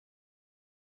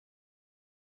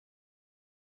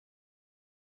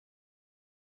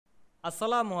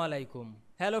Assalamu alaikum.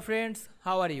 Hello friends,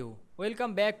 how are you?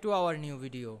 Welcome back to our new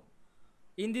video.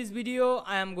 In this video,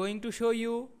 I am going to show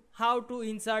you how to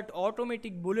insert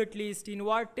automatic bullet list in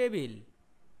word table.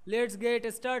 Let's get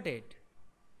started.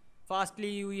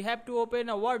 Firstly, we have to open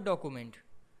a Word document.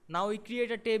 Now we create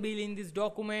a table in this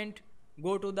document.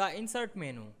 Go to the insert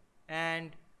menu and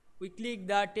we click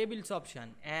the tables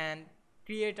option and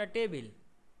create a table.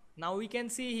 Now we can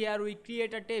see here we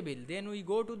create a table. Then we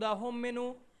go to the home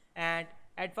menu and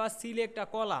at first select a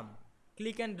column.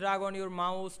 Click and drag on your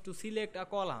mouse to select a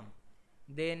column.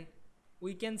 Then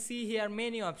we can see here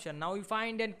many options. Now we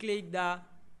find and click the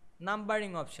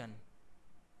numbering option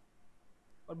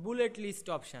or bullet list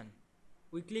option.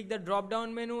 We click the drop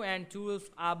down menu and choose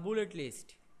a bullet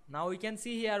list. Now we can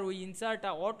see here we insert a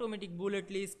automatic bullet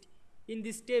list in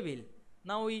this table.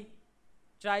 Now we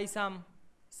try some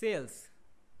cells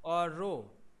or row.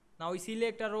 Now we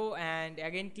select a row and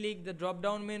again click the drop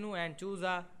down menu and choose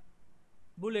a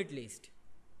bullet list.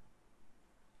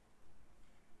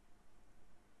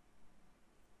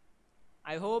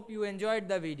 I hope you enjoyed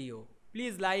the video.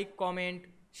 Please like, comment,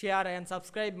 share and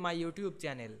subscribe my YouTube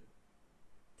channel.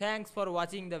 Thanks for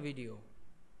watching the video.